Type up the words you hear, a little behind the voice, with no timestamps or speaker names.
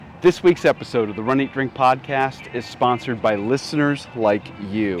This week's episode of the Run Eat Drink podcast is sponsored by listeners like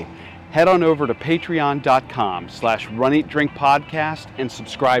you. Head on over to patreon.com/runeatdrinkpodcast and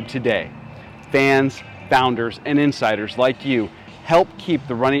subscribe today. Fans, founders, and insiders like you help keep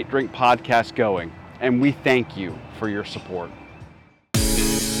the Run Eat Drink podcast going, and we thank you for your support.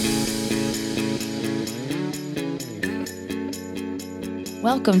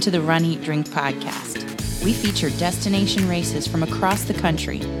 Welcome to the Run Eat Drink podcast. We feature destination races from across the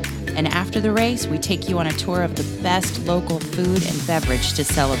country, and after the race, we take you on a tour of the best local food and beverage to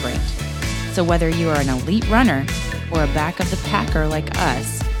celebrate. So whether you are an elite runner or a back of the packer like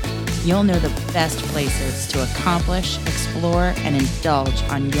us, you'll know the best places to accomplish, explore, and indulge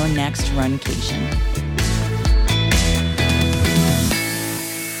on your next runcation.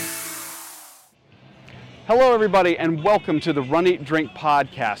 Hello everybody and welcome to the Run Eat Drink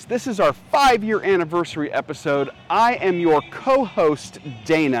podcast. This is our 5-year anniversary episode. I am your co-host,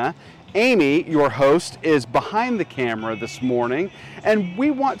 Dana. Amy, your host, is behind the camera this morning, and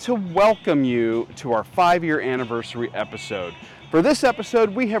we want to welcome you to our 5-year anniversary episode. For this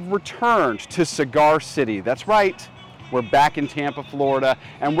episode, we have returned to Cigar City. That's right, we're back in Tampa, Florida,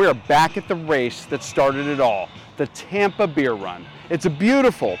 and we're back at the race that started it all, the Tampa Beer Run. It's a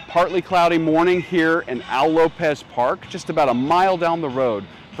beautiful, partly cloudy morning here in Al Lopez Park, just about a mile down the road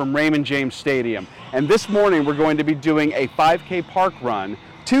from Raymond James Stadium. And this morning we're going to be doing a 5K park run,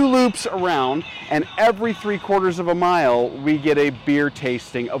 2 loops around, and every 3/4 of a mile we get a beer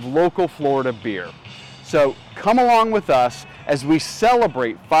tasting of local Florida beer. So come along with us as we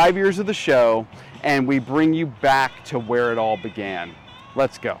celebrate 5 years of the show and we bring you back to where it all began.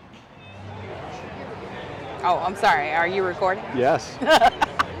 Let's go. Oh, I'm sorry. Are you recording? Yes.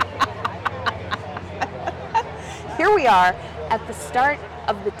 Here we are at the start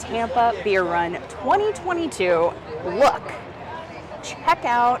of the Tampa Beer Run 2022. Look, check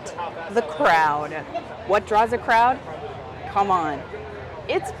out the crowd. What draws a crowd? Come on.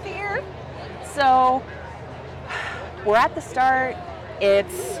 It's beer. So we're at the start.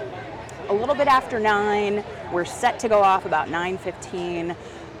 It's a little bit after 9. We're set to go off about 9:15.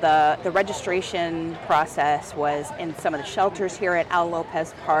 The registration process was in some of the shelters here at Al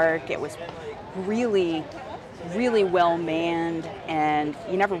Lopez Park. It was really well manned, and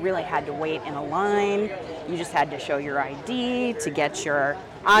you never really had to wait in a line. You just had to show your ID to get your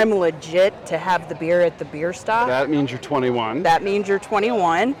I'm legit to have the beer at the beer stop. That means you're 21. That means you're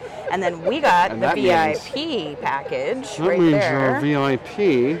 21. And then we got the VIP package right there. That means you're a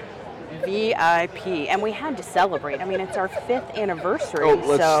VIP. VIP, and we had to celebrate. I mean, it's our 5th anniversary.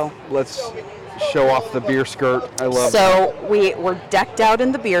 Let's show off the beer skirt. I love that. So we're decked out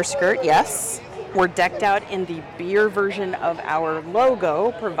in the beer skirt, yes. We're decked out in the beer version of our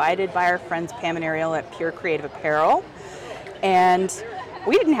logo provided by our friends Pam and Ariel at Pure Creative Apparel. And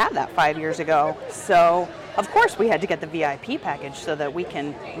we didn't have that 5 years ago. So, of course, we had to get the VIP package so that we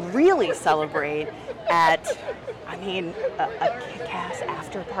can really celebrate at, a kick-ass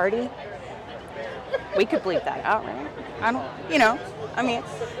after party. We could bleep that out, right?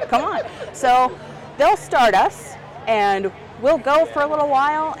 Come on. So they'll start us, and we'll go for a little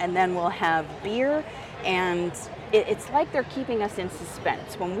while, and then we'll have beer, and it's like they're keeping us in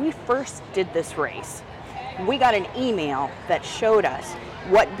suspense. When we first did this race, we got an email that showed us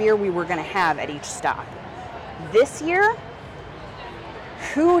what beer we were going to have at each stop. This year,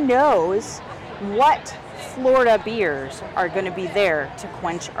 who knows what Florida beers are going to be there to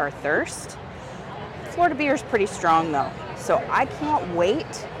quench our thirst. Florida beer is pretty strong though, so I can't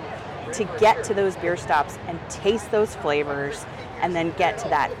wait to get to those beer stops and taste those flavors and then get to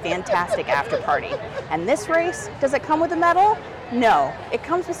that fantastic after party. And this race, does it come with a medal? No, it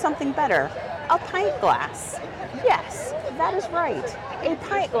comes with something better, a pint glass. Yes, that is right. A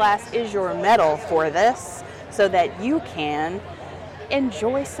pint glass is your medal for this so that you can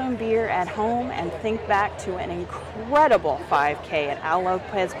enjoy some beer at home and think back to an incredible 5K at Al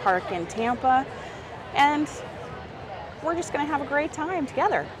Lopez Park in Tampa. And we're just going to have a great time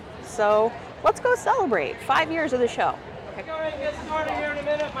together. So let's go celebrate 5 years of the show. Go ahead and get started here in a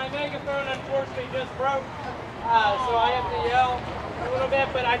minute. My megaphone unfortunately just broke, so I have to yell a little bit.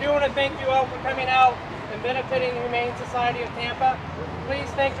 But I do want to thank you all for coming out and benefiting the Humane Society of Tampa. Please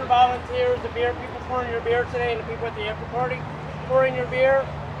thank your volunteers, the beer people pouring your beer today, and the people at the after party pouring your beer.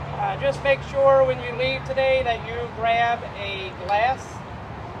 Just make sure when you leave today that you grab a glass.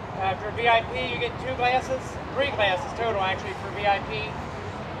 If you're VIP, you get 3 glasses total actually for VIP.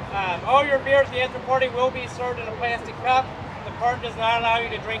 All your beer at the after party will be served in a plastic cup. The park does not allow you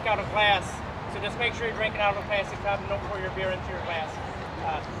to drink out of glass, so just make sure you're drinking out of a plastic cup and don't pour your beer into your glass.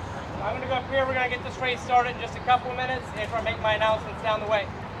 I'm going to go up here. We're going to get this race started in just a couple of minutes after I make my announcements down the way.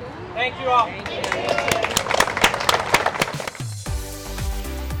 Thank you all.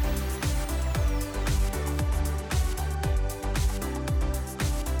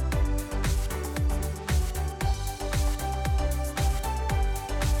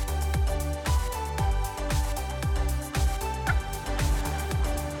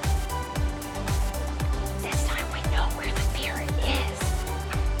 This time we know where the beer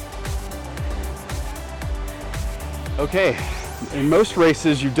is. Okay, in most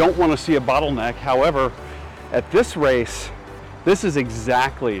races you don't want to see a bottleneck. However, at this race, this is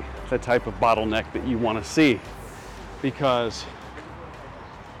exactly the type of bottleneck that you want to see, because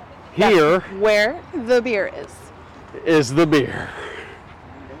here Where the beer is the beer.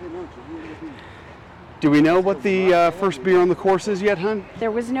 Do we know what the first beer on the course is yet, hun? There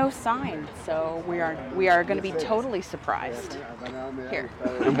was no sign, so we are going to be totally surprised. Here.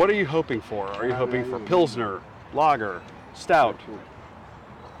 And what are you hoping for? Are you hoping for Pilsner, Lager, Stout?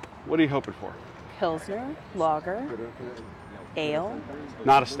 What are you hoping for? Pilsner, lager, ale.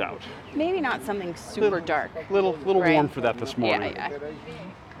 Not a stout. Maybe not something super dark. Little Right. warm for that this morning. Yeah.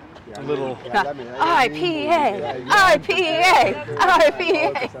 A little. IPA, IPA,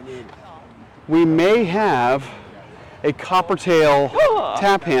 IPA. We may have a Coppertail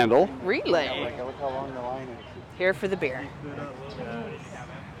tap handle. Really? Here for the beer.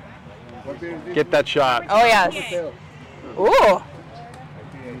 Get that shot. Oh yes. Ooh.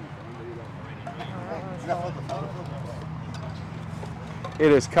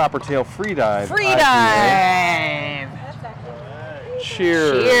 It is Coppertail Free Dive. Free IPA. dive.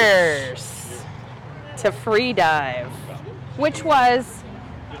 Cheers. Cheers to Free Dive, which was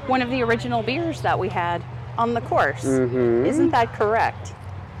one of the original beers that we had on the course. Mm-hmm. Isn't that correct?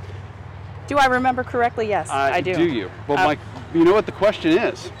 Do I remember correctly? Yes, I do. Do you? Well, Mike, you know what the question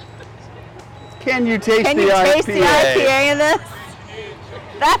is? Can you taste Can the you IPA? taste the IPA in this?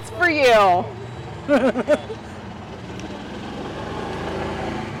 That's for you.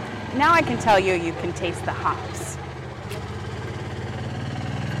 Now I can tell you, you can taste the hops.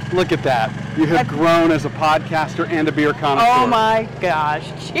 Look at that. You have grown as a podcaster and a beer connoisseur. Oh my gosh.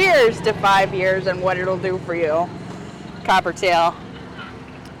 Cheers to 5 years and what it'll do for you. Coppertail.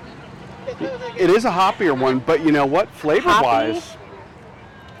 It is a hoppier one, but you know what? Flavor-wise,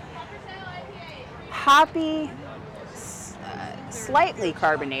 Hoppy, slightly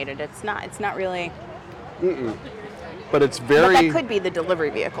carbonated. It's not really. but it's But very. that could be the delivery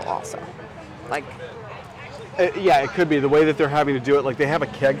vehicle also. Like, Yeah, it could be the way that they're having to do it. Like they have a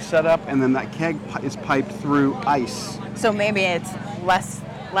keg set up, and then that keg is piped through ice. so maybe it's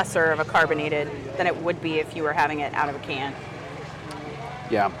lesser of a carbonated than it would be if you were having it out of a can.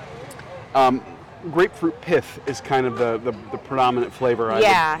 Yeah. Grapefruit pith is kind of the predominant flavor.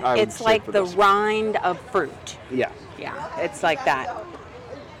 Yeah, I would it's say like for the this. rind of fruit. Yeah. Yeah, it's like that.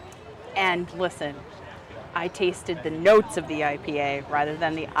 And listen, I tasted the notes of the IPA rather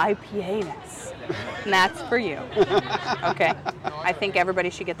than the IPA-ness. And that's for you. Okay? I think everybody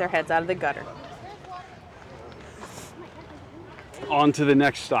should get their heads out of the gutter. On to the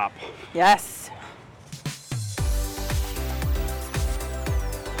next stop. Yes.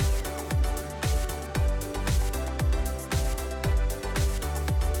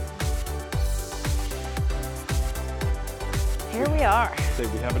 Here we are. Say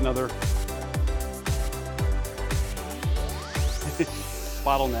we have another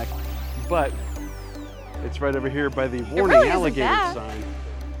bottleneck, but it's right over here by the warning really isn't alligator bad. sign.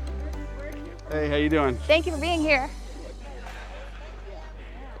 Hey, how you doing? Thank you for being here.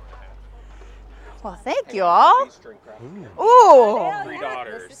 Well, thank you all. Ooh. 3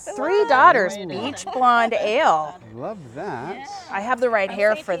 daughters. 3 Daughters Beach Blonde Ale. Love that. I have the right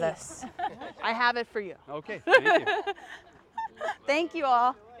hair for this. I have it for you. Okay, thank you. Thank you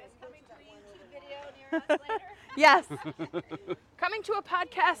all. Yes. Coming to a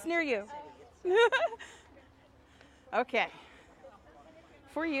podcast near you. Okay.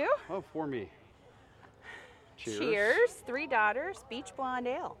 For you, Oh, for me. Cheers. cheers. 3 Daughters Beach Blonde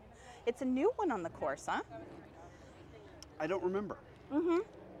Ale. It's a new one on the course, huh? I don't remember.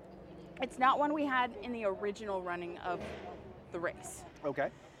 It's not one we had in the original running of the race. Okay.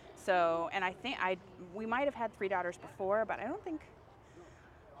 So, and I think we might have had 3 Daughters before, but I don't think,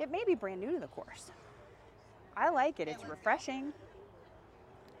 it may be brand new to the course. I like it. It's refreshing.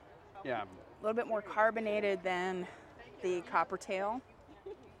 Yeah. A little bit more carbonated than the Coppertail.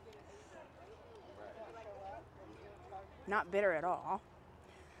 Not bitter at all.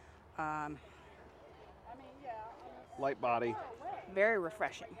 Light body. Very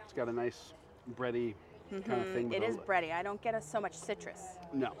refreshing. It's got a nice bready kind of thing. It with is a- bready. I don't get so much citrus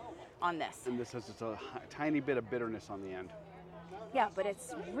No. on this. And this has just a tiny bit of bitterness on the end. Yeah, but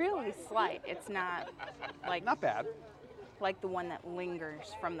it's really slight. It's not like Not bad. the one that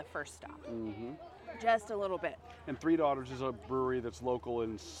lingers from the first stop. Just a little bit. And Three Daughters is a brewery that's local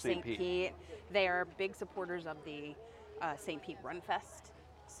in St. Pete. They are big supporters of the St. Pete Run Fest.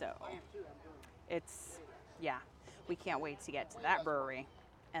 So it's, yeah, we can't wait to get to that brewery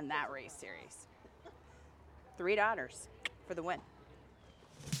and that race series. Three Daughters for the win.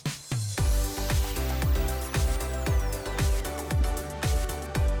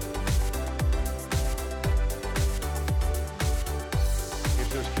 If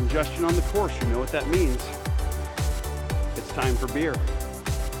there's congestion on the course, you know what that means. It's time for beer.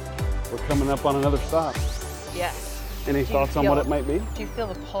 We're coming up on another stop. Yes. Any Do you thoughts on what feel- it might be? Do you feel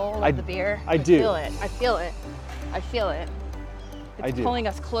the pull I- of the beer? I do. Feel it. I feel it. I feel it. It's I do. pulling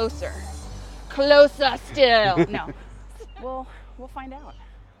us closer. Closer still. No. We'll find out.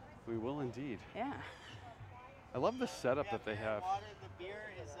 We will indeed. Yeah. I love the setup that they have. Water, the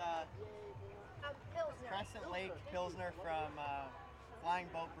beer is Crescent Lake Pilsner from Flying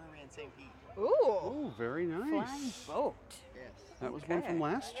Boat Brewery in St. Pete. Ooh. Oh, very nice. Flying boat. Yes. That was one from Okay.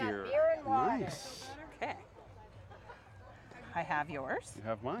 last year. Nice. Okay. I have yours. You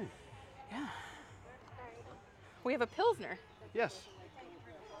have mine. Yeah. We have a Pilsner. Yes.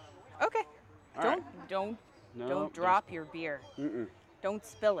 Okay. All Don't right. don't No, don't drop your beer. Mm-mm. Don't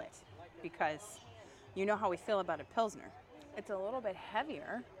spill it, because you know how we feel about a Pilsner. It's a little bit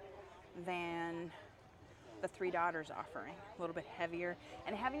heavier than the Three Daughters offering. A little bit heavier,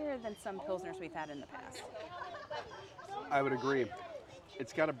 and heavier than some Pilsners we've had in the past. I would agree.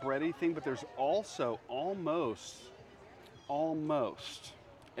 It's got a bready thing, but there's also almost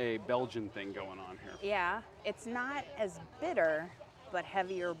a Belgian thing going on here. Yeah, it's not as bitter, but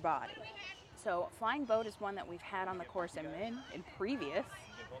heavier body. So Flying Boat is one that we've had on the course and in previous.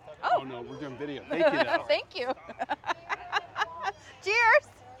 Oh no, we're doing video. Thank you though. Thank you.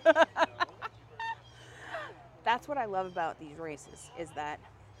 Cheers. That's what I love about these races, is that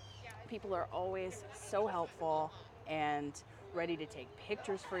people are always so helpful and ready to take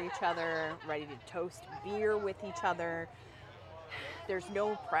pictures for each other, ready to toast beer with each other. There's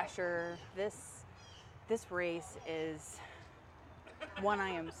no pressure. This race is one I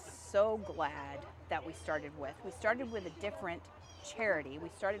am so glad that we started with. We started with a different charity. We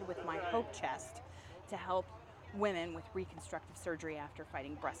started with My Hope Chest to help women with reconstructive surgery after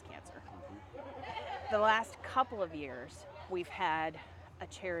fighting breast cancer. The last couple of years, we've had a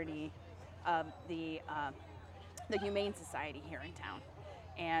charity, the Humane Society here in town.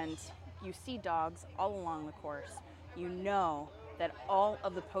 And you see dogs all along the course. You know that all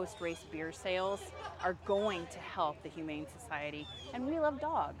of the post-race beer sales are going to help the Humane Society. And we love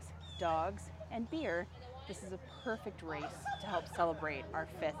dogs. Dogs and beer. This is a perfect race to help celebrate our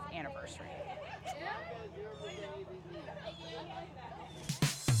 5th anniversary.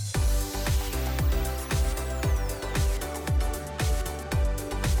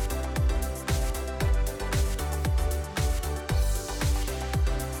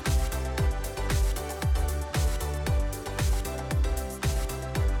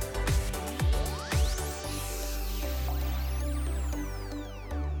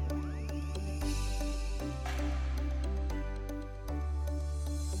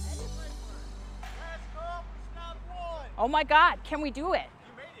 Oh my God, can we do it?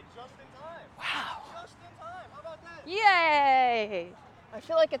 You made it just in time. Wow. Just in time. How about that? Yay! I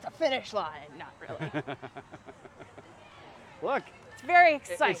feel like it's a finish line. Not really. Look, It's very it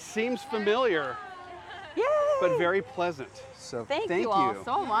exciting. seems familiar, Yay! but very pleasant. So Thank you all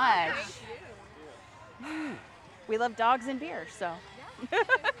so much. We love dogs and beer, so.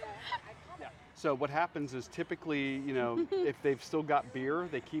 So what happens is typically, you know, if they've still got beer,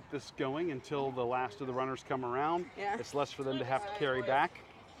 they keep this going until the last of the runners come around. Yeah. It's less for them to have to carry back.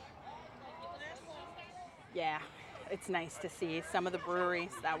 Yeah, it's nice to see some of the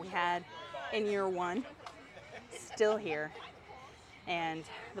breweries that we had in year one still here. And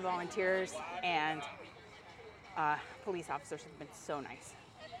the volunteers and police officers have been so nice.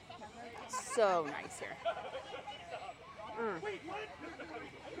 So nice here.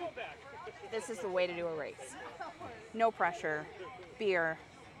 This is the way to do a race. No pressure, beer,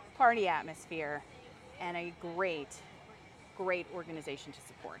 party atmosphere, and a great, great organization to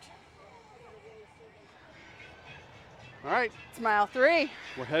support. All right, It's mile 3.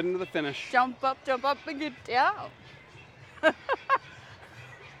 we're heading to the finish. Jump up, and get down.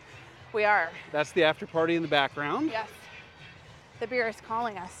 We are. That's the after party in the background. Yes. The beer is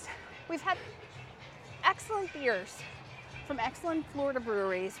calling us. We've had excellent beers from excellent Florida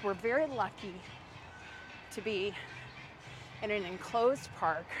breweries. We're very lucky to be in an enclosed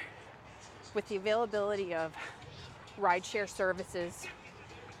park with the availability of rideshare services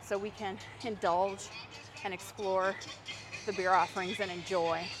so we can indulge and explore the beer offerings and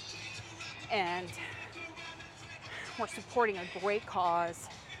enjoy. And we're supporting a great cause.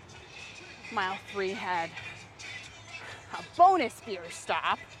 Mile 3 had a bonus beer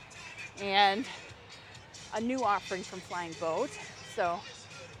stop and a new offering from Flying Boat. So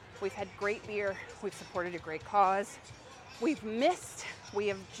we've had great beer, we've supported a great cause. We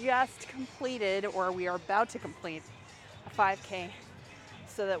have just completed, or we are about to complete, a 5K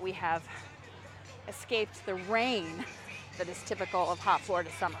so that we have escaped the rain that is typical of hot Florida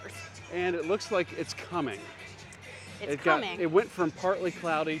summers. And it looks like it's coming. It's coming. It went from partly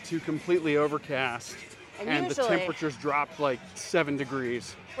cloudy to completely overcast, and the temperatures dropped like 7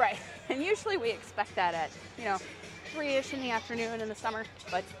 degrees. Right, and usually we expect that at, 3-ish in the afternoon in the summer,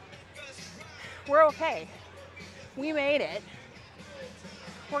 but we're okay. We made it.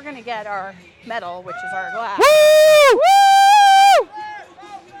 We're gonna get our medal, which is our glass. Woo! Woo!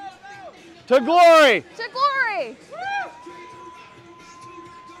 To glory! To glory!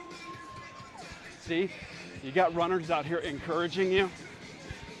 See, you got runners out here encouraging you,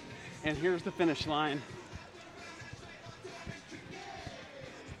 and here's the finish line.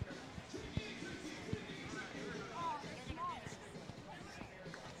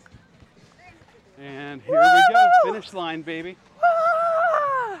 And here we go, finish line, baby.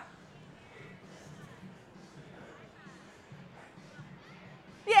 Ah!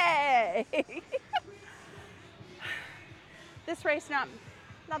 Yay! This race, not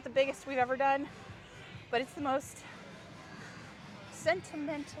the biggest we've ever done, but it's the most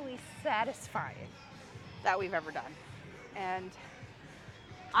sentimentally satisfying that we've ever done. And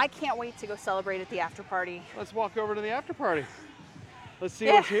I can't wait to go celebrate at the after party. Let's walk over to the after party. Let's see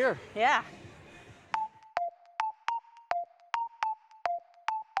what's here. Yeah.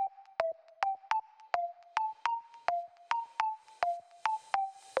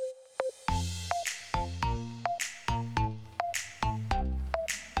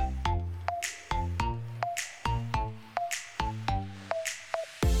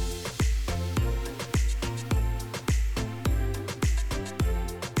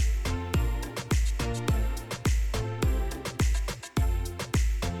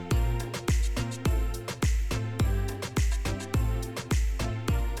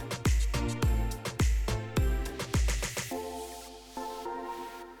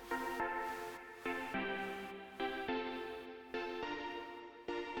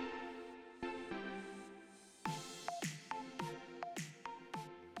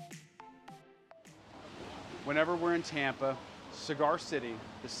 Whenever we're in Tampa, Cigar City,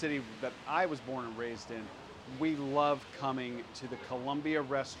 the city that I was born and raised in, we love coming to the Columbia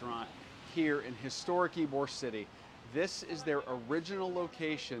restaurant here in historic Ybor City. This is their original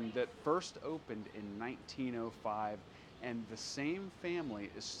location that first opened in 1905, and the same family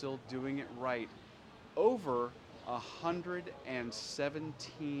is still doing it right over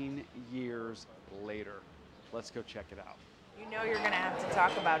 117 years later. Let's go check it out. You know you're gonna have to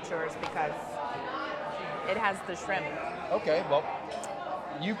talk about yours because it has the shrimp. Okay, well,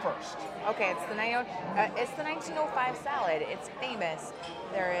 you first. Okay, it's the 1905 salad. It's famous.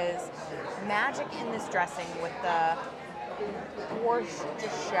 There is magic in this dressing with the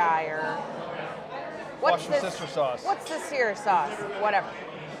Worcestershire. Worcestershire sauce. What's this here sauce? Whatever.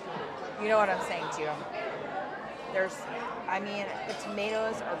 You know what I'm saying to you. The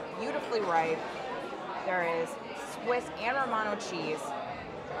tomatoes are beautifully ripe. There is Swiss and Romano cheese.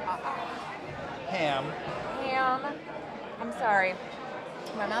 Ham. I'm sorry.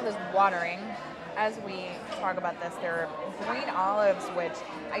 My mouth is watering as we talk about this. There are green olives, which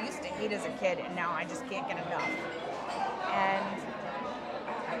I used to hate as a kid, and now I just can't get enough. And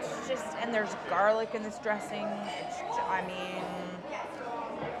and there's garlic in this dressing.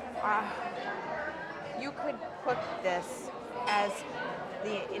 You could put this, as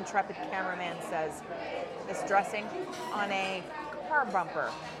the intrepid cameraman says, this dressing on a car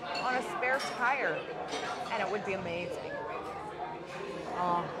bumper, on a spare tire, and it would be amazing.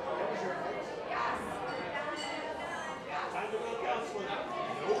 Oh.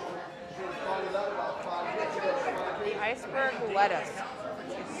 The iceberg lettuce is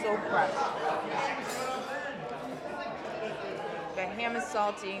so fresh. The ham is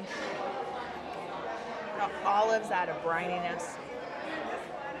salty. The olives add a brininess.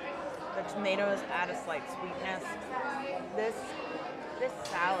 The tomatoes add a slight sweetness. This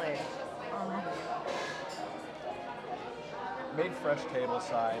salad. Made fresh table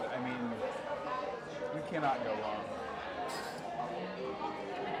side. I mean, you cannot go wrong.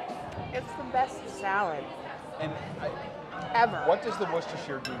 It's the best salad And ever. what does the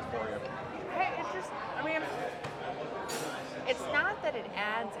Worcestershire do for you? It's not that it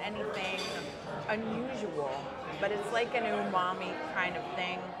adds anything unusual, but it's like an umami kind of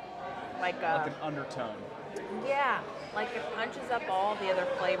thing. Like an undertone. yeah, like it punches up all the other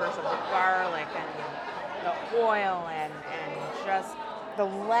flavors of the garlic and the oil and just the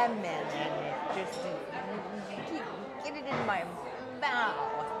lemon, and it just get it in my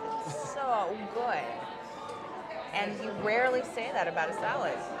mouth. It's so good. And you rarely say that about a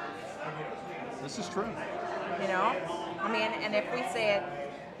salad. This is true. You know? I mean, and if we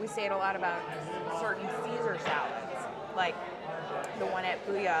say it a lot about certain Caesar salads, like the one at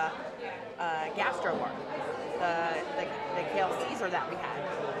Booyah Gastro Bar, the kale Caesar that we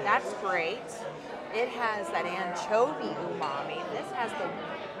had. That's great. It has that anchovy umami. This has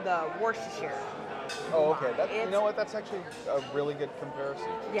the Worcestershire. Oh, okay. You It's- know what? That's actually a really good comparison.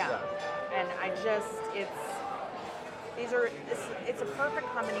 Yeah. And it's a perfect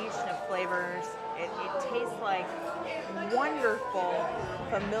combination of flavors. It tastes like wonderful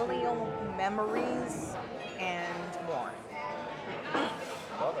familial memories and more.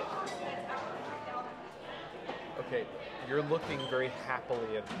 Love it. Okay, you're looking very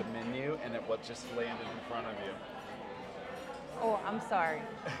happily at the menu and at what just landed in front of you. Oh, I'm sorry.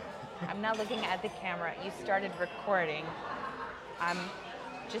 I'm not looking at the camera. You started recording. I'm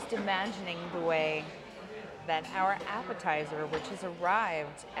just imagining the way that our appetizer, which has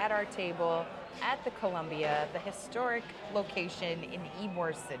arrived at our table at the Columbia, the historic location in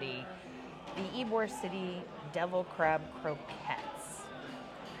Ybor City, the Ybor City Devil Crab Croquettes.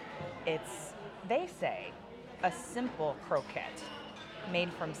 It's, they say, a simple croquette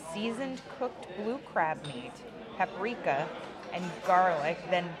made from seasoned cooked blue crab meat, paprika, and garlic,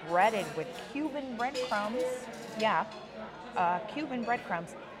 then breaded with Cuban breadcrumbs. Yeah, Cuban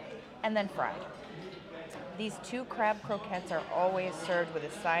breadcrumbs, and then fried. These two crab croquettes are always served with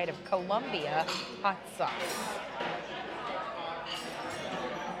a side of Columbia hot sauce.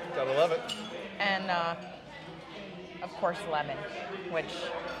 Gotta love it. And, of course, lemon, which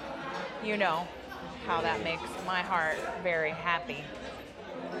you know how that makes my heart very happy.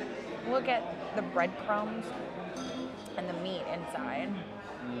 Look at the breadcrumbs and the meat inside.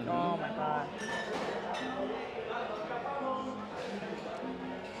 Oh my God.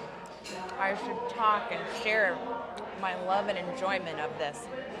 I should talk and share my love and enjoyment of this.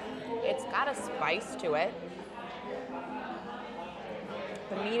 It's got a spice to it.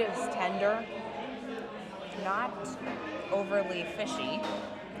 The meat is tender, not overly fishy,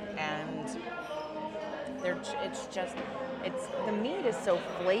 and the meat is so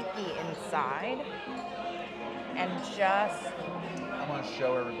flaky inside, and just, I want to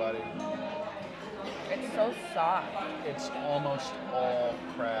show everybody. it's so soft. It's almost all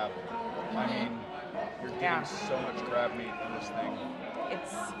crab. I mean, you're getting Yeah. so much crab meat in this thing.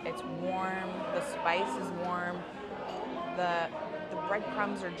 It's warm. The spice is warm. The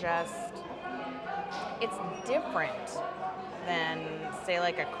breadcrumbs are just, it's different than, say,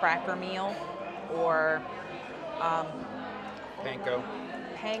 like a cracker meal or Panko.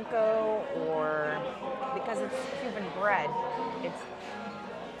 panko, or because it's Cuban bread, it's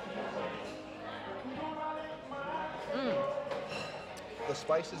The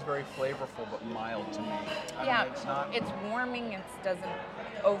spice is very flavorful but mild to me. I yeah, mean, it's not. it's warming. It doesn't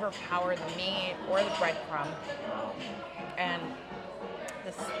overpower the meat or the breadcrumb, and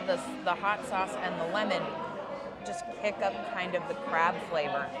the hot sauce and the lemon just kick up kind of the crab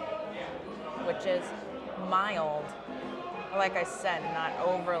flavor, which is mild. Like I said, not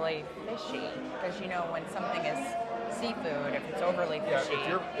overly fishy, because you know when something is seafood, if it's overly fishy,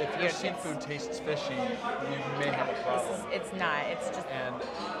 if your seafood tastes fishy, you may have a problem. It's not. It's just. And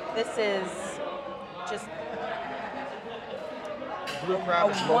This is just blue crab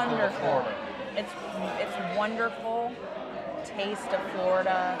is a local to wonderful. Florida. It's wonderful taste of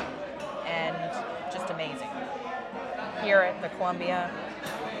Florida, and just amazing. Here at the Columbia,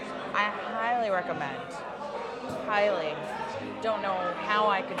 I highly recommend. Highly. Don't know how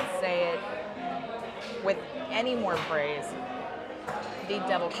I could say it with any more praise. The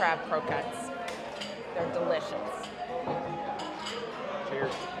Devil Crab Croquettes. They're delicious.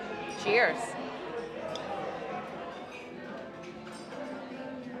 Cheers. Cheers.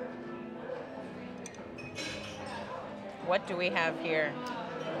 What do we have here?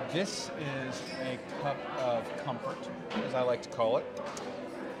 This is a cup of comfort, as I like to call it.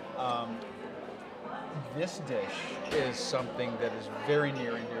 This dish is something that is very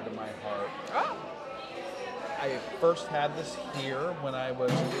near and dear to my heart. Oh. I first had this here when I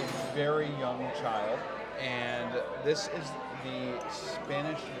was a very young child, and this is the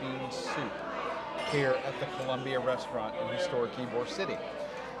Spanish bean soup here at the Columbia restaurant in historic Ybor City.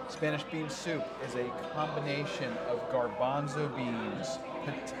 Spanish bean soup is a combination of garbanzo beans,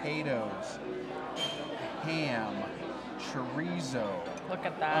 potatoes, ham, chorizo, Look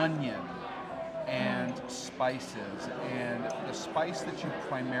at that. onion, and spices. And the spice that you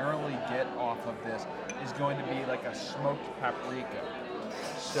primarily get off of this is going to be like a smoked paprika.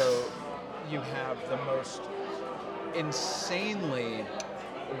 So you have the most insanely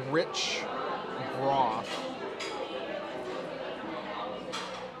rich broth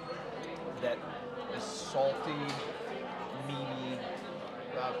that is salty, meaty,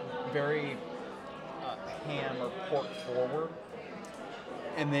 very ham or pork forward.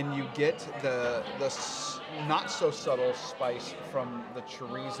 And then you get the not so subtle spice from the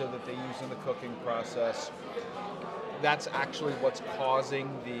chorizo that they use in the cooking process. That's actually what's causing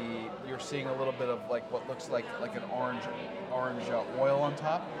you're seeing a little bit of like what looks like an orange oil on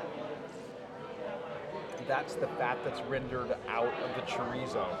top. That's the fat that's rendered out of the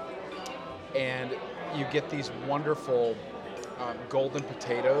chorizo. And you get these wonderful golden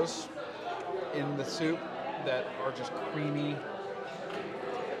potatoes in the soup that are just creamy,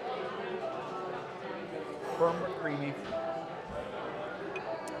 firm but creamy.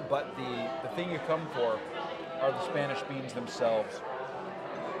 But the thing you come for are the Spanish beans themselves.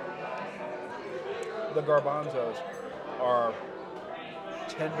 The garbanzos are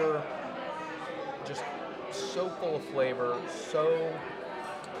tender, just so full of flavor, so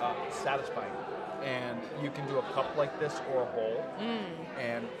satisfying. And you can do a cup like this or a bowl.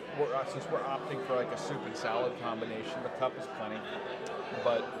 And since we're opting for like a soup and salad combination, the cup is plenty.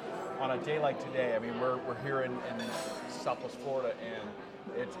 But on a day like today, I mean, we're here in Southwest Florida, and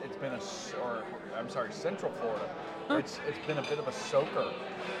it's been Central Florida. It's been a bit of a soaker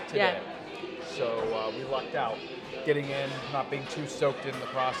today. Yeah. So we lucked out getting in, not being too soaked in the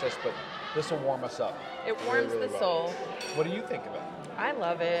process, but this will warm us up. It warms really the well. soul. What do you think of it? I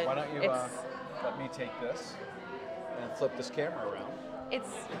love it. Why don't you let me take this and flip this camera around?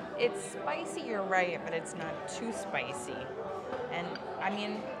 It's spicy, you're right, but it's not too spicy. And I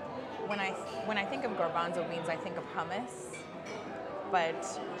mean, when I think of garbanzo beans, I think of hummus. But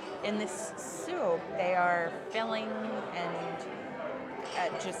in this soup, they are filling and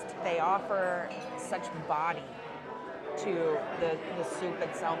they offer such body to the soup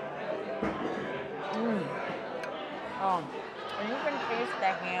itself. Oh, and you can taste the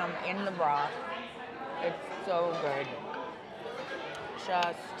ham in the broth. It's so good.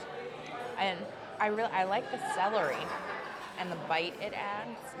 And I like the celery and the bite it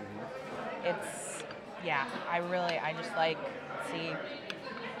adds. It's, I just like,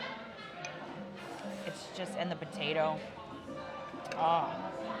 it's just, and the potato. Oh,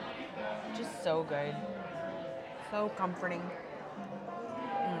 just so good. So comforting.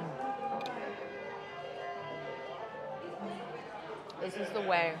 This is the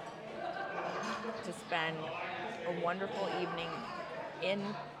way to spend a wonderful evening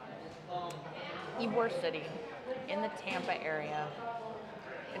in Ybor City, in the Tampa area.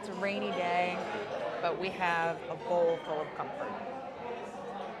 It's a rainy day, but we have a bowl full of comfort.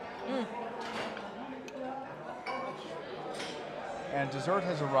 And dessert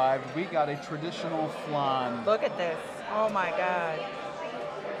has arrived. We got a traditional flan. Look at this. Oh my God.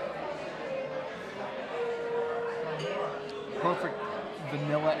 Perfect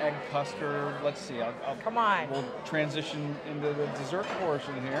vanilla egg custard. Let's see. Come on. We'll transition into the dessert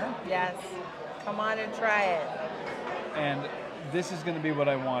portion here. Yes. Come on and try it. And this is going to be what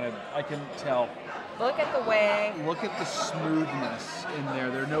I wanted. I can tell. Look at the way. Look at the smoothness in there.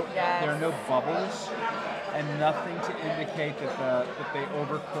 There are no bubbles, and nothing to indicate that they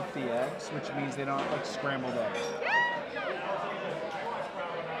overcook the eggs, which means they don't like scrambled eggs.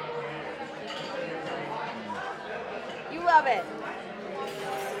 You love it.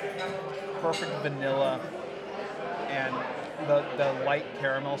 Perfect vanilla, and the light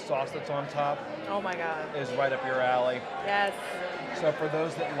caramel sauce that's on top Oh my God. is right up your alley. Yes. So for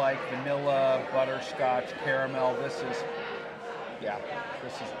those that like vanilla, butterscotch, caramel, this is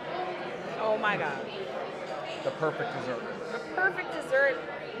Oh my God. the perfect dessert. The perfect dessert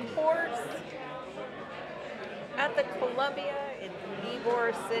course at the Columbia in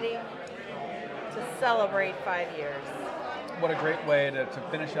Ybor City to celebrate 5 years. What a great way to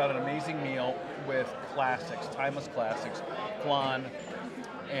finish out an amazing meal with classics, timeless classics, flan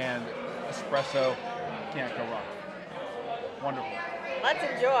and espresso. Can't go wrong. Wonderful. Let's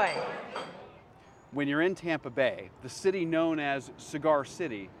enjoy. When you're in Tampa Bay, the city known as Cigar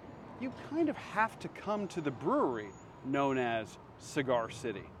City, you kind of have to come to the brewery known as Cigar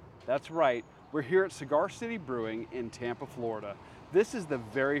City. That's right, we're here at Cigar City Brewing in Tampa, Florida. This is the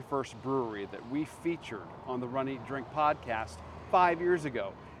very first brewery that we featured on the Run, Eat, Drink podcast 5 years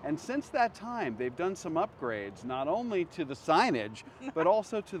ago. And since that time, they've done some upgrades, not only to the signage, but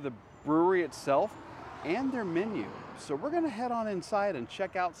also to the brewery itself and their menu. So we're going to head on inside and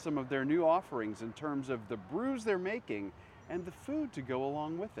check out some of their new offerings in terms of the brews they're making and the food to go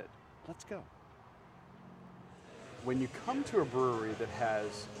along with it. Let's go. When you come to a brewery that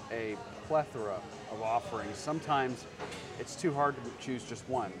has a plethora of offerings, sometimes it's too hard to choose just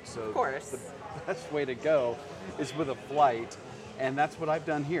one. So Of course. the best way to go is with a flight, and that's what I've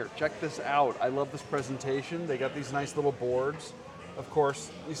done here. Check this out. I love this presentation. They got these nice little boards. Of course,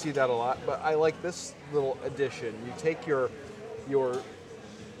 you see that a lot, but I like this little addition. You take your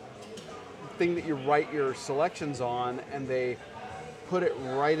thing that you write your selections on, and they put it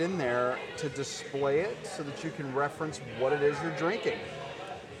right in there to display it so that you can reference what it is you're drinking.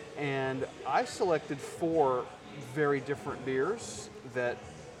 And I selected 4 very different beers that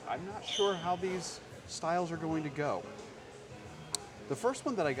I'm not sure how these styles are going to go. The first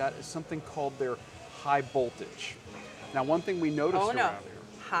one that I got is something called their High Voltage. Now, one thing we noticed Oh no, around here.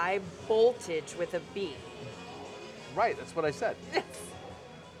 high voltage with a B. Right, that's what I said.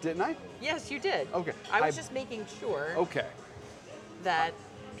 Didn't I? Yes, you did. Okay. I was just making sure Okay. that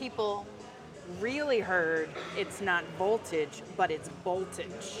people really heard it's not voltage, but it's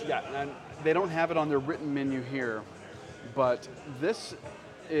voltage. Yeah, and they don't have it on their written menu here, but this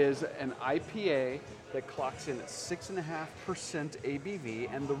is an IPA that clocks in at 6.5% ABV,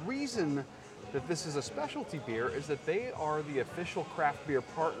 and the reason that this is a specialty beer is that they are the official craft beer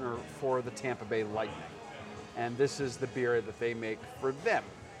partner for the Tampa Bay Lightning, and this is the beer that they make for them.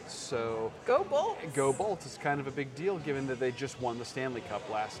 So Go Bolts! Go Bolts is kind of a big deal given that they just won the Stanley Cup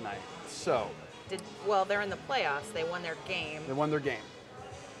last night. So Well, they're in the playoffs. They won their game, they won their game.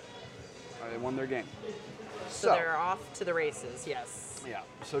 They won their game. so they're off to the races. Yes. Yeah,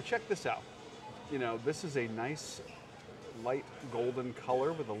 so check this out. You know, this is a nice light golden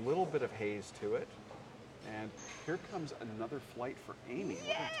color with a little bit of haze to it. And here comes another flight for Amy.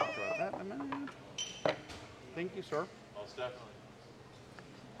 We're going to talk about that in a minute. Thank you, sir. Most definitely.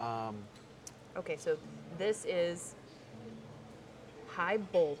 Okay, so this is high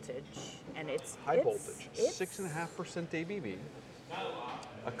voltage, and it's High it's- voltage, it's- 6.5% ABV.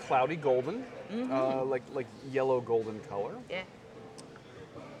 A cloudy golden, like yellow golden color. Yeah.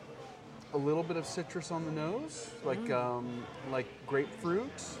 A little bit of citrus on the nose, like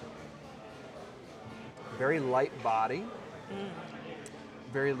grapefruit. Very light body.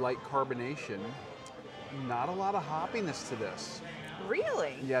 Very light carbonation. Not a lot of hoppiness to this.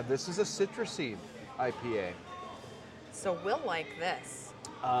 Really? Yeah, this is a citrusy IPA. So we'll like this.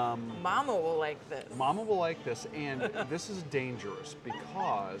 Mama will like this. Mama will like this, and this is dangerous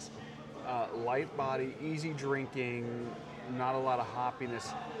because light body, easy drinking, not a lot of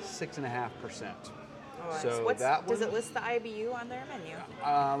hoppiness, 6.5%. Oh, So what's, that does one- it list the IBU on their menu?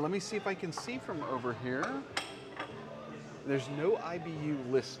 Let me see if I can see from over here. There's no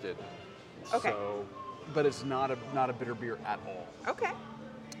IBU listed. Okay. So, but it's not a bitter beer at all. Okay.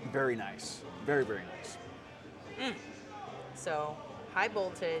 Very nice. Very, very nice. So high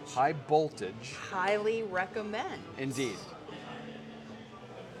voltage. High voltage, Highly recommend. indeed.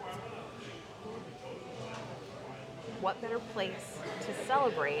 What better place to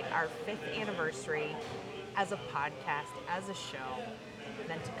celebrate our 5th anniversary as a podcast, as a show,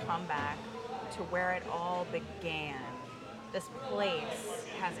 than to come back to where it all began. This place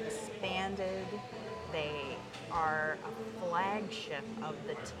has expanded. They are a flagship of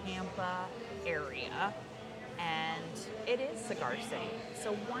the Tampa area, and it is Cigar City.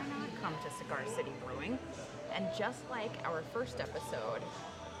 So why not come to Cigar City Brewing? And just like our first episode,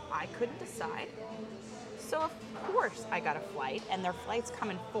 I couldn't decide. So of course I got a flight, and their flights come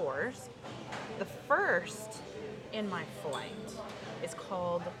in 4s. The first in my flight is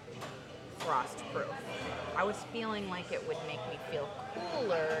called Frostproof. I was feeling like it would make me feel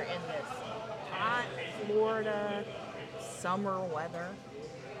cooler in this hot Florida summer weather.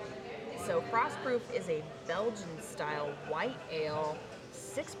 So Frostproof is a Belgian-style white ale,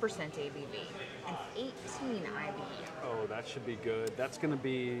 6% ABV, and 18 IBU. Oh, that should be good. That's going to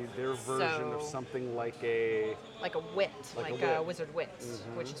be their version of So- something like a. Like a wit, Like like a a, wit. Mm-hmm. Wizard Wit,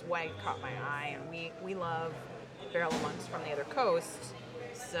 which is why it caught my eye. And we love barrel monks from the other coast,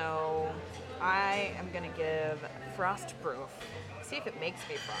 so I am gonna give Frostproof. See if it makes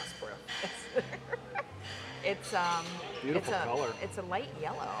me Frostproof. It's Beautiful it's a, color. It's a light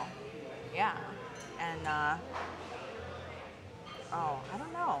yellow, yeah, and I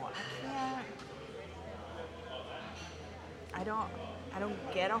don't know. I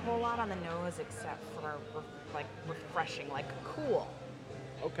don't get a whole lot on the nose except for like refreshing, like cool.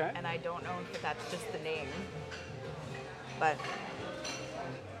 Okay. And I don't know if that's just the name, but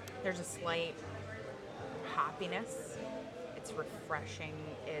There's a slight hoppiness. It's refreshing.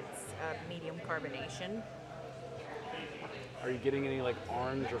 It's a medium carbonation. Are you getting any like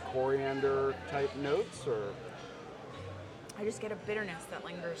orange or coriander type notes, or? I just get a bitterness that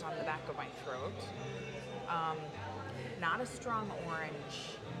lingers on the back of my throat. Not a strong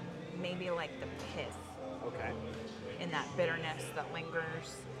orange, maybe like the pith Okay. in that bitterness that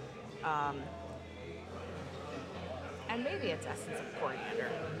lingers. And maybe it's essence of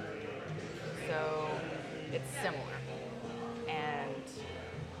coriander. So it's similar. And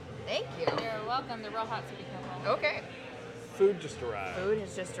thank you. You're welcome. The real hot city couple. Okay. Food just arrived. Food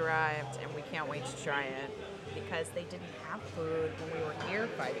has just arrived, and we can't wait to try it because they didn't have food when we were here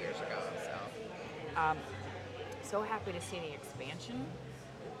 5 years ago. So happy to see the expansion.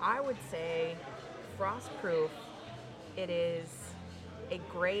 I would say Frostproof. It is a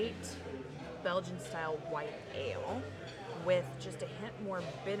great Belgian-style white ale with just a hint more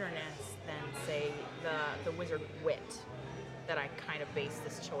bitterness than, say, the Wizard Wit that I kind of base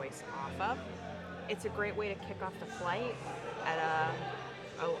this choice off of. It's a great way to kick off the flight at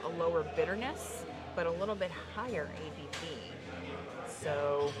a lower bitterness, but a little bit higher ABV.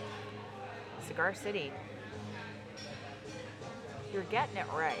 So, Cigar City, you're getting it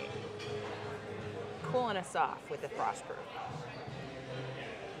right. Cooling us off with the Frostproof.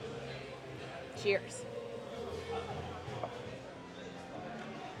 Cheers.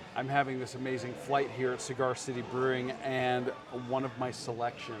 I'm having this amazing flight here at Cigar City Brewing, and one of my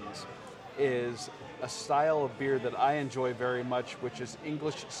selections is a style of beer that I enjoy very much, which is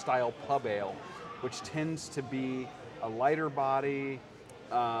English style pub ale, which tends to be a lighter body,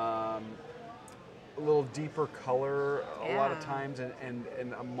 a little deeper color a lot of times, and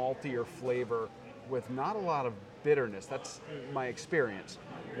a maltier flavor with not a lot of bitterness. That's my experience.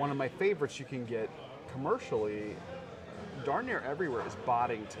 One of my favorites you can get commercially darn near everywhere is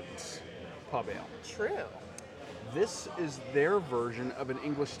Boddington's Pub Ale. True. This is their version of an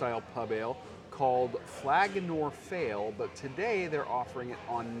English-style pub ale called Flag Nor Fail, but today they're offering it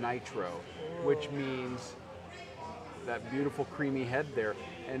on nitro, which means that beautiful creamy head there,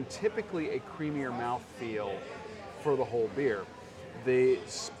 and typically a creamier mouthfeel for the whole beer. The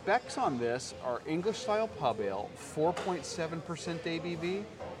specs on this are English-style pub ale, 4.7% ABV,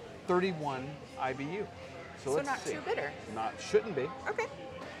 31 IBU. So let's not see. too bitter. Shouldn't be. Okay.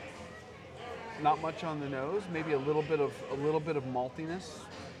 Not much on the nose. Maybe a little bit of maltiness.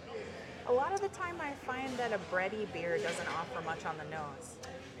 A lot of the time I find that a bready beer doesn't offer much on the nose.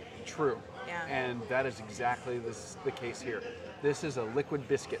 True. Yeah. And that is exactly the case here. This is a liquid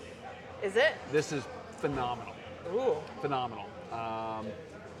biscuit. Is it? This is phenomenal. Ooh. Phenomenal.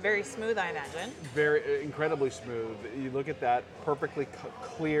 Very smooth, I imagine. Very incredibly smooth. You look at that perfectly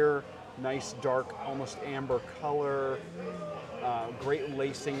clear, nice dark, almost amber color. Great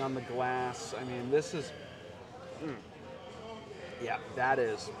lacing on the glass. I mean, this is, yeah,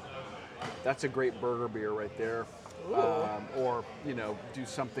 that's a great burger beer right there. Or, do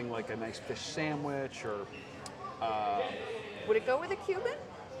something like a nice fish sandwich or. Would it go with a Cuban?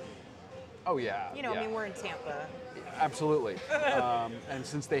 Oh yeah. I mean, we're in Tampa. Absolutely. And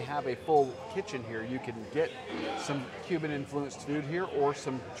since they have a full kitchen here, you can get some Cuban influenced food here or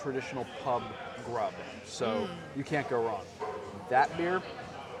some traditional pub grub. So you can't go wrong. That beer,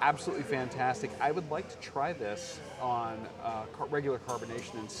 absolutely fantastic. I would like to try this on regular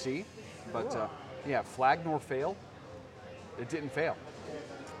carbonation and see. But yeah, Flag Nor Fail, it didn't fail.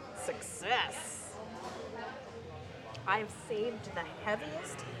 Success. I've saved the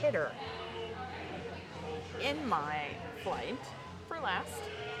heaviest hitter in my flight for last,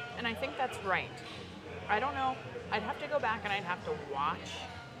 and I think that's right. I don't know. I'd have to go back and I'd have to watch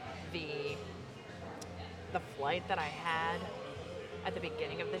the flight that I had at the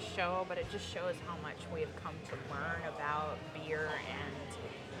beginning of this show, but it just shows how much we have come to learn about beer and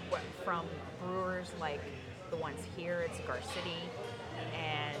what from brewers like the ones here at Cigar City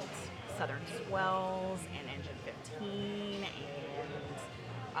and Southern Swells and Engine 15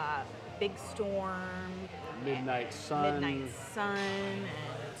 and Big Storm, Midnight Sun, and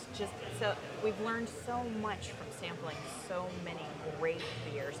just so we've learned so much from sampling so many great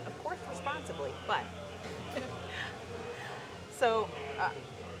beers, of course responsibly, but so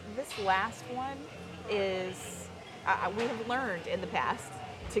this last one is we have learned in the past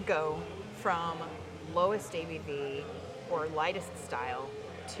to go from lowest ABV or lightest style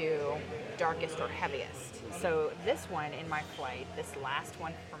to darkest or heaviest. So this one in my flight, this last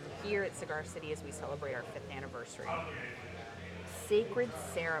one from here at Cigar City as we celebrate our 5th anniversary, Sacred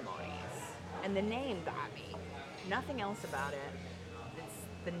Ceremonies. And the name got me. Nothing else about it. It's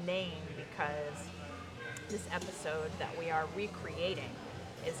the name because this episode that we are recreating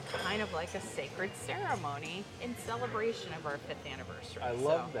is kind of like a sacred ceremony in celebration of our 5th anniversary. I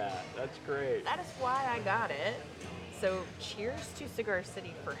love that. That's great. That is why I got it. So cheers to Cigar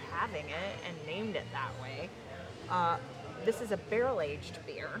City for having it and named it that way. This is a barrel-aged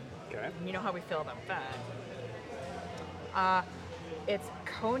beer. Okay. You know how we feel about that. It's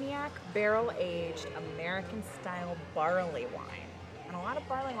cognac barrel-aged American-style barley wine. And a lot of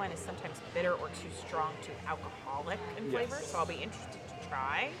barley wine is sometimes bitter or too strong, too alcoholic in flavor, Yes. so I'll be interested to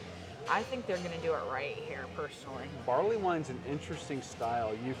try. I think they're going to do it right here, personally. Barley wine's an interesting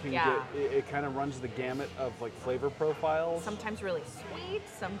style. You can Yeah. get, it kind of runs the gamut of like flavor profiles. Sometimes really sweet,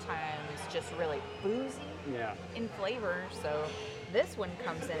 sometimes just really boozy Yeah. in flavor. So this one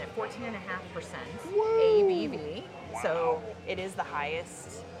comes in at 14.5% Whoa. ABV. So Wow. it is the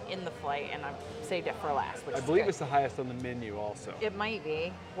highest in the flight, and I've saved it for last, which I is believe good. it's the highest on the menu also. It might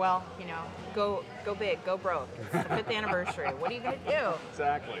be. Well, you know, go big, go broke. It's the 5th anniversary. What are you gonna do?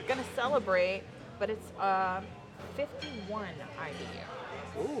 Exactly. Gonna celebrate, but it's 51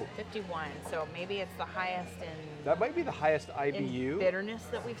 IBU. Ooh. 51. So maybe it's the highest in That might be the highest IBU bitterness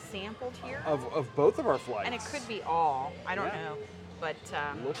that we've sampled here. of both of our flights. And it could be all. I don't Yeah. know. But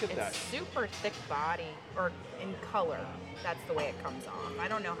Look at it's that. super thick body, or in color. That's the way it comes off. I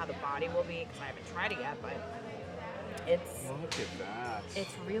don't know how the body will be because I haven't tried it yet, but it's Look at that. it's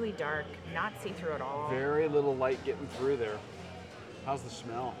really dark, not see-through at all. Very little light getting through there. How's the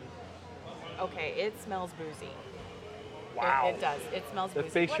smell? Okay, it smells boozy. Wow. It does. It smells The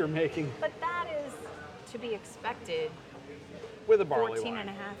boozy. face But- you're making But that is to be expected. with a barley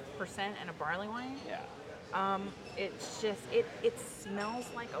 14.5% and a barley wine. Yeah. It's just it smells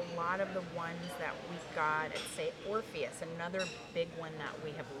like a lot of the ones that we got at, say, Orpheus, another big one that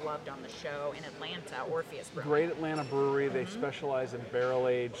we have loved on the show in Atlanta, Orpheus Brewing. Great Atlanta brewery. They specialize in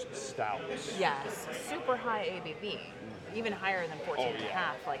barrel-aged stouts. Yes, super high ABV, even higher than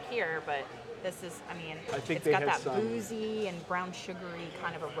 14.5 like here, but this is, I mean, I think it's they got had that some- boozy and brown sugary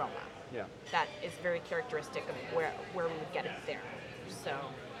kind of aroma. Yeah. That is very characteristic of where we would get it there. So,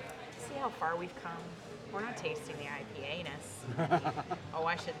 see how far we've come. We're not tasting the IPA-ness. Oh,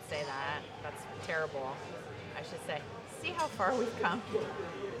 I shouldn't say that. That's terrible. I should say, see how far we've come.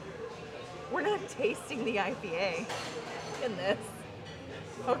 We're not tasting the IPA in this.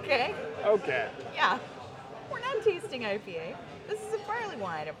 Okay? Okay. Yeah. We're not tasting IPA. This is a barley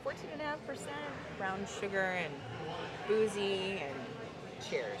wine at 14.5%, brown sugar and boozy, and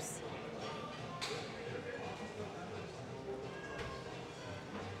cheers.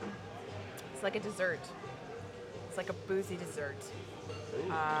 It's like a dessert. It's like a boozy dessert.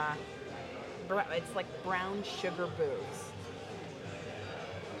 It's like brown sugar booze.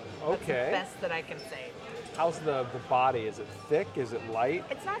 That's the Okay. best that I can say. How's the body? Is it thick? Is it light?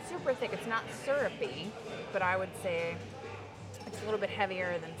 It's not super thick. It's not syrupy, but I would say it's a little bit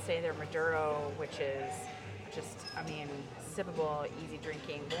heavier than, say, their Maduro, which is just, I mean, sippable, easy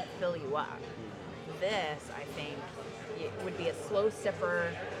drinking, won't fill you up. This, I think, it would be a slow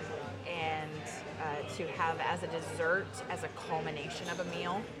sipper, and to have as a dessert, as a culmination of a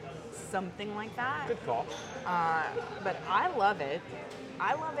meal, something like that. Good call. But I love it.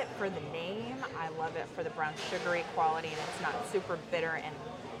 I love it for the name. I love it for the brown sugary quality, and it's not super bitter and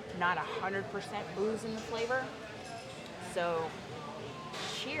not 100% booze in the flavor. So,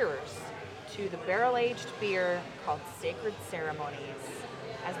 cheers to the barrel-aged beer called Sacred Ceremonies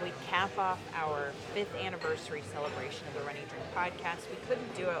as we cap off our 5th anniversary celebration of the Runny Drink Podcast. We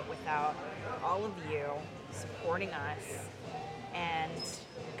couldn't do it without all of you supporting us and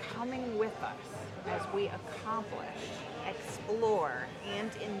coming with us as we accomplish, explore, and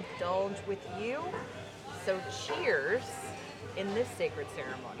indulge with you. So cheers in this sacred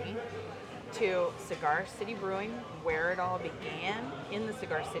ceremony to Cigar City Brewing, where it all began in the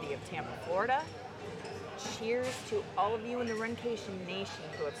Cigar City of Tampa, Florida. Cheers to all of you in the Runcation Nation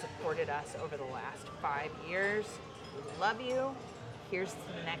who have supported us over the last 5 years. Love you. Here's to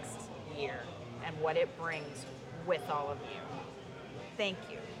the next year and what it brings with all of you. Thank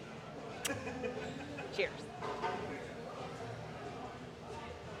you. Cheers.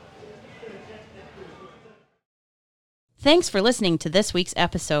 Thanks for listening to this week's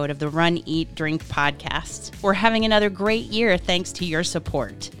episode of the Run, Eat, Drink podcast. We're having another great year thanks to your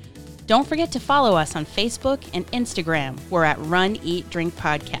support. Don't forget to follow us on Facebook and Instagram. We're at Run, Eat, Drink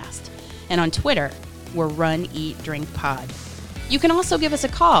Podcast. And on Twitter, we're Run, Eat, Drink Pod. You can also give us a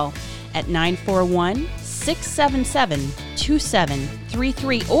call at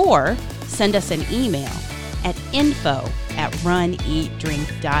 941-677-2733 or send us an email at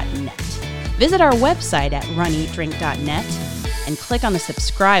info@runeatdrink.net. Visit our website at runeatdrink.net and click on the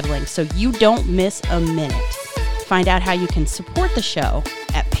subscribe link so you don't miss a minute. Find out how you can support the show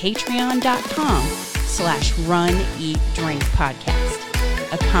at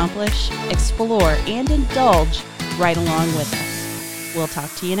patreon.com/runeatdrinkpodcast. Accomplish, explore, and indulge right along with us. We'll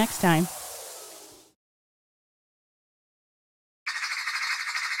talk to you next time.